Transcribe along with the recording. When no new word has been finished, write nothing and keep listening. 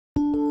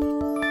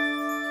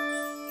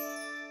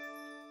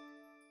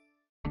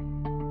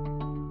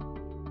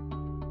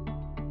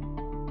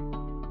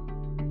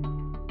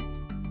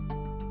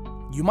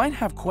You might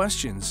have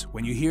questions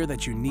when you hear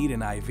that you need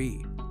an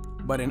IV,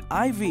 but an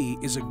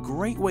IV is a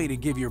great way to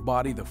give your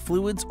body the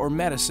fluids or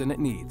medicine it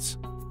needs.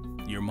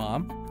 Your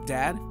mom,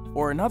 dad,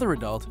 or another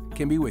adult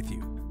can be with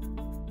you.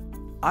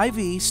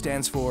 IV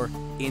stands for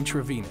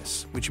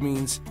intravenous, which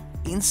means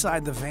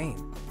inside the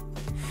vein.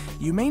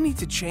 You may need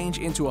to change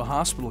into a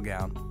hospital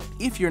gown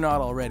if you're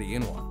not already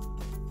in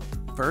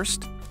one.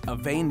 First, a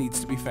vein needs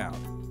to be found.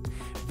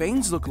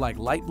 Veins look like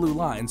light blue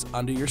lines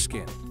under your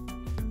skin.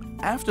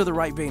 After the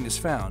right vein is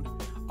found,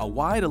 a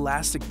wide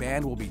elastic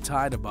band will be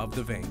tied above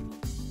the vein.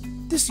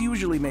 This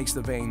usually makes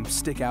the vein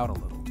stick out a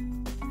little.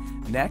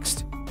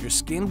 Next, your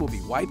skin will be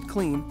wiped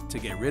clean to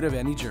get rid of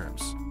any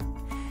germs.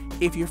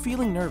 If you're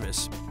feeling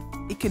nervous,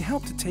 it can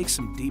help to take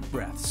some deep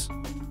breaths,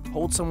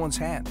 hold someone's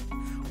hand,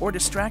 or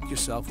distract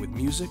yourself with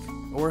music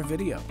or a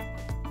video.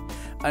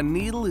 A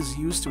needle is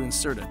used to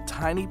insert a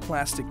tiny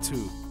plastic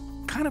tube,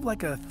 kind of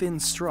like a thin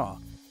straw,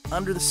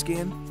 under the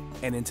skin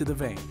and into the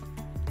vein.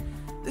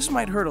 This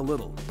might hurt a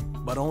little,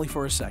 but only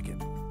for a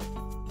second.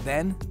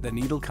 Then the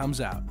needle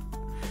comes out.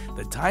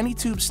 The tiny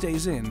tube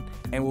stays in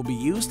and will be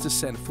used to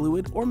send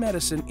fluid or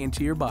medicine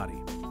into your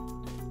body.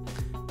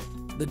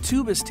 The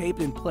tube is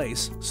taped in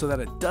place so that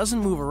it doesn't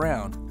move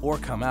around or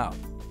come out.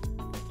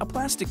 A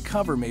plastic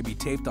cover may be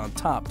taped on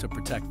top to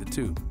protect the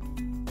tube.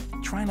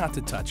 Try not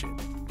to touch it.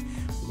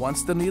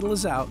 Once the needle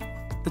is out,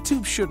 the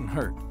tube shouldn't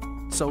hurt,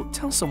 so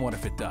tell someone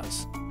if it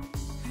does.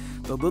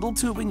 The little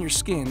tube in your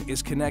skin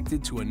is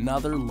connected to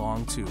another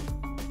long tube.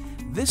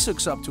 This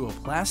hooks up to a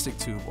plastic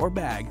tube or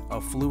bag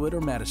of fluid or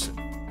medicine.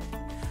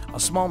 A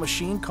small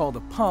machine called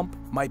a pump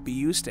might be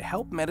used to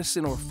help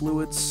medicine or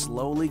fluid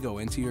slowly go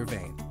into your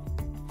vein.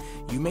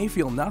 You may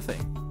feel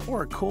nothing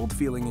or a cold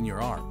feeling in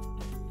your arm.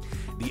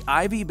 The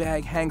IV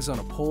bag hangs on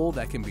a pole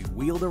that can be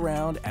wheeled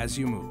around as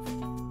you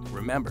move.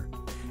 Remember,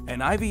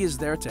 an IV is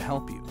there to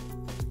help you.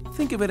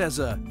 Think of it as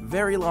a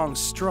very long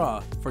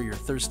straw for your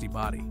thirsty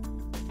body.